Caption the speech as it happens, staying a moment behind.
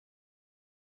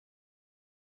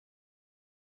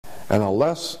And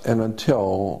unless and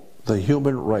until the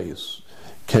human race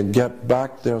can get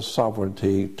back their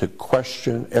sovereignty to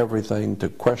question everything, to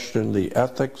question the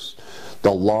ethics,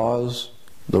 the laws,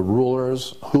 the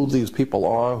rulers, who these people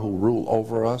are who rule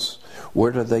over us,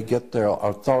 where do they get their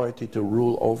authority to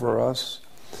rule over us,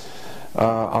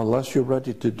 unless you're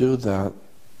ready to do that,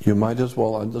 you might as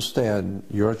well understand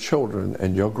your children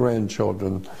and your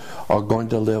grandchildren are going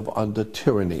to live under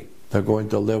tyranny. They're going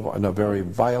to live in a very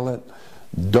violent,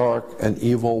 dark, and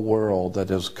evil world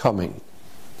that is coming.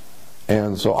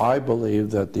 And so I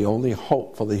believe that the only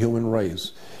hope for the human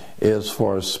race is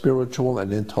for a spiritual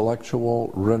and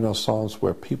intellectual renaissance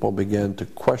where people begin to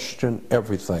question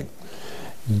everything.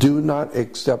 Do not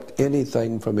accept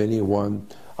anything from anyone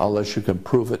unless you can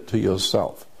prove it to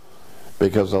yourself.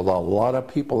 Because there's a lot of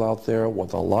people out there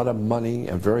with a lot of money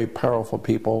and very powerful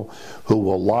people who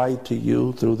will lie to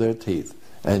you through their teeth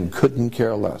and couldn't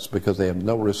care less because they have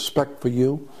no respect for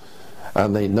you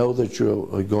and they know that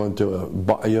you're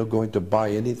going to buy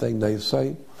anything they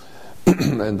say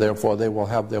and therefore they will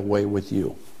have their way with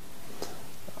you.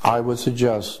 I would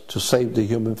suggest to save the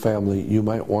human family, you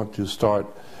might want to start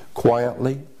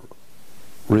quietly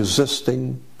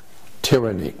resisting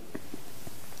tyranny.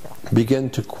 Begin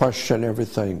to question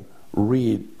everything.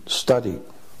 Read, study,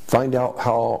 find out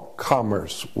how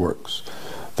commerce works.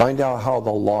 Find out how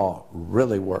the law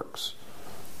really works.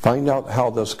 Find out how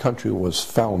this country was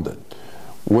founded,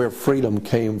 where freedom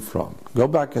came from. Go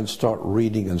back and start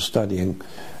reading and studying,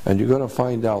 and you're going to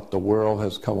find out the world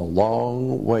has come a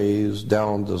long ways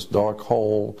down this dark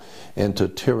hole into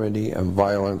tyranny and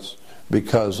violence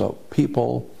because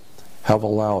people have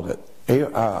allowed it.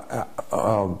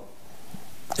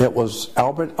 It was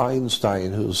Albert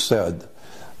Einstein who said,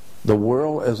 the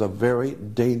world is a very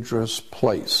dangerous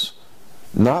place,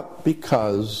 not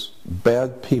because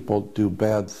bad people do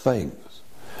bad things,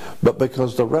 but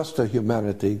because the rest of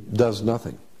humanity does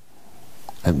nothing.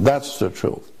 And that's the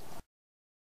truth.